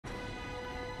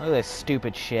Look at this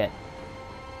stupid shit.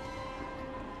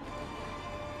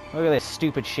 Look at this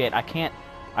stupid shit. I can't...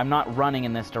 I'm not running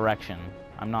in this direction.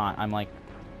 I'm not. I'm like...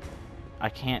 I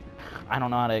can't... I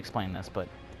don't know how to explain this, but...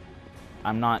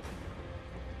 I'm not...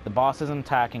 The boss isn't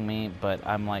attacking me, but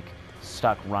I'm like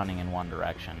stuck running in one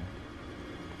direction.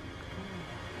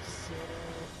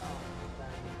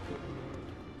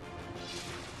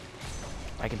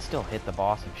 I can still hit the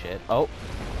boss and shit. Oh!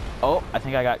 Oh! I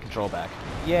think I got control back.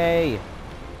 Yay!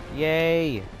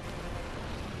 Yay!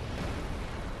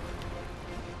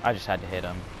 I just had to hit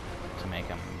him to make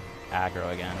him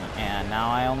aggro again. And now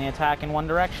I only attack in one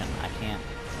direction. I can't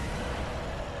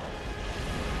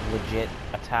legit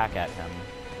attack at him.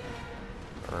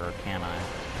 Or can I?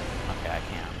 Okay, I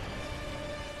can.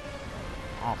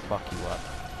 I'll fuck you up.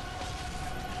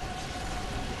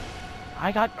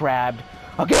 I got grabbed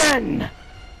again!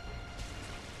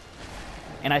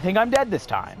 And I think I'm dead this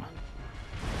time.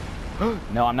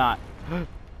 No, I'm not.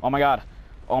 Oh my god.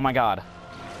 Oh my god.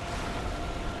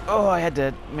 Oh, I had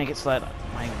to make it so that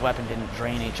my weapon didn't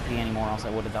drain HP anymore, else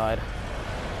I would have died.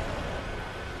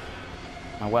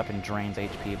 My weapon drains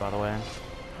HP, by the way.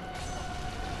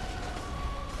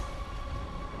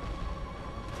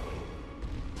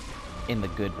 In the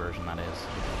good version, that is.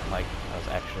 Like, that was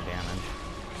extra damage.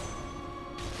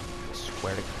 I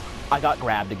swear to... I got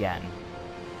grabbed again.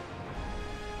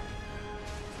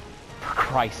 For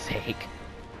Christ's sake.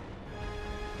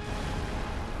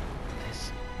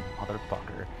 This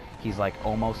motherfucker. He's like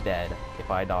almost dead. If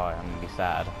I die, I'm gonna be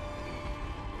sad.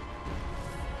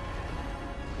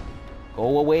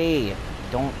 Go away!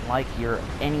 Don't like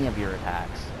any of your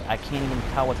attacks. I can't even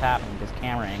tell what's happening because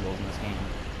camera angles in this game.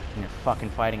 When you're fucking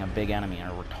fighting a big enemy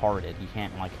and are retarded, you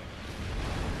can't like...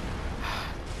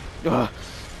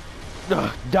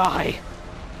 Die!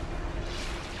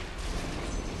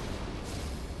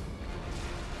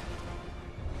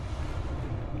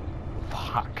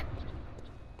 Fuck.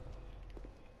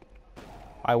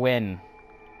 I win.